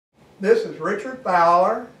This is Richard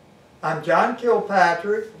Fowler. I'm John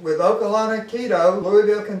Kilpatrick with Okolona Aikido,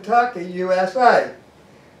 Louisville, Kentucky, USA.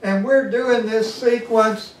 And we're doing this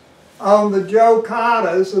sequence on the Jo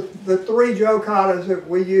Katas, the 3 Jo Katas that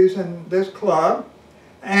we use in this club.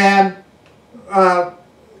 And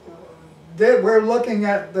we're looking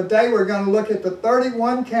at, today we're going to look at the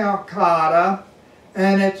 31 count kata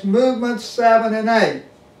and its movements 7 and 8.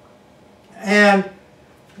 And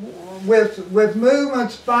with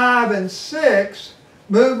movements 5 and 6,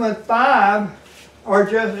 movement 5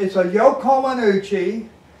 it's a yokomanuchi,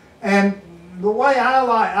 and the way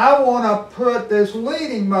I want to put this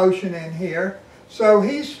leading motion in here, so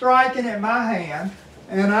he's striking at my hand,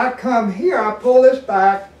 and I come here, I pull this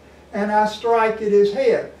back, and I strike at his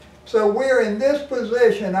head. So we're in this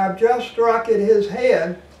position, I've just struck at his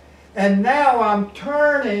head, and now I'm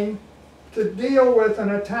turning to deal with an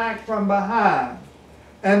attack from behind.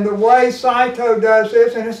 And the way Saito does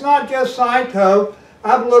this, and it's not just Saito,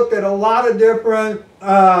 I've looked at a lot of different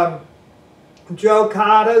Jo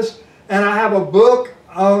Katas, and I have a book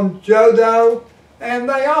on Jodo, and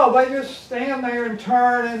they just stand there and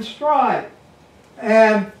turn and strike.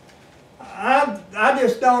 And I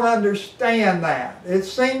just don't understand that. It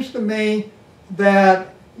seems to me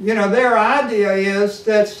that, you know, their idea is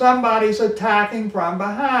that somebody's attacking from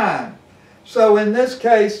behind. So in this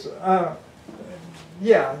case,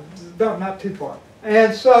 yeah, not too far.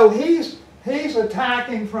 And so he's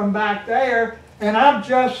attacking from back there, and I've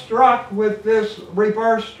just struck with this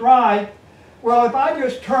reverse strike. Well, if I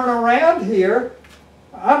just turn around here,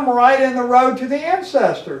 I'm right in the road to the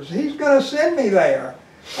ancestors. He's going to send me there.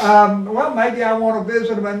 Well, maybe I want to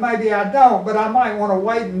visit them, and maybe I don't, but I might want to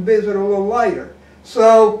wait and visit a little later.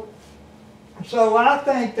 So I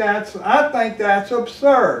think that's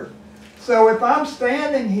absurd. So if I'm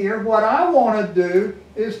standing here, what I want to do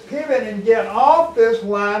is pivot and get off this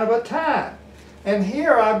line of attack. And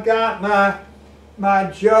here I've got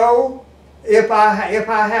my Jo. If I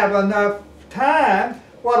have enough time,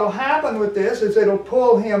 what will happen with this is it'll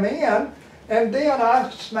pull him in, and then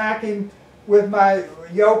I smack him with my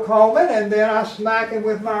yokomen, and then I smack him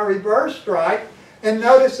with my reverse strike. And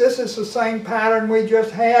notice this is the same pattern we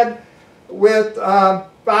just had with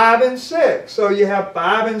 5 and 6. So you have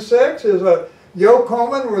 5 and 6 is a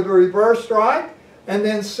yokomen with a reverse strike, and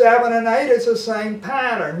then 7 and 8 is the same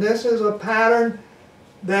pattern. This is a pattern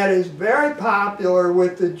that is very popular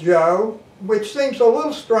with the Jo, which seems a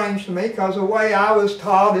little strange to me because the way I was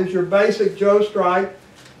taught is your basic Jo strike,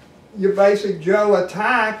 your basic Jo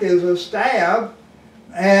attack is a stab,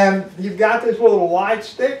 and you've got this little light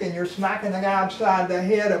stick and you're smacking the guy upside the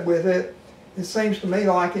head with it. It seems to me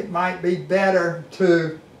like it might be better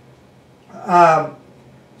to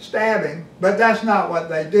stab him, but that's not what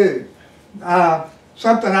they do.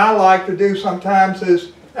 Something I like to do sometimes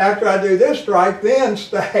is, after I do this strike, then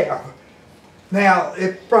stab. Now,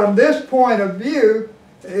 if from this point of view,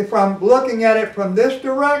 if I'm looking at it from this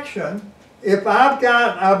direction, if I've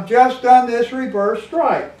just done this reverse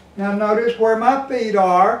strike. Now notice where my feet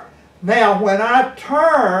are. Now when I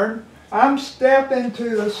turn, I'm stepping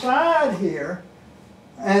to the side here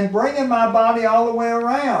and bringing my body all the way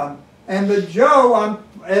around. And the Jo,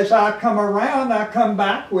 as I come around, I come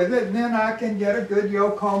back with it, and then I can get a good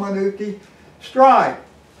yokomanuki strike.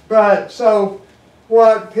 But so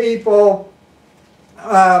what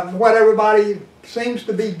everybody seems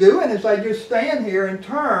to be doing is they just stand here and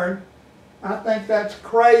turn. I think that's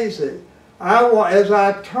crazy. As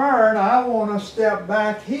I turn, I want to step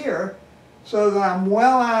back here so that I'm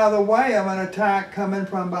well out of the way of an attack coming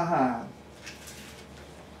from behind.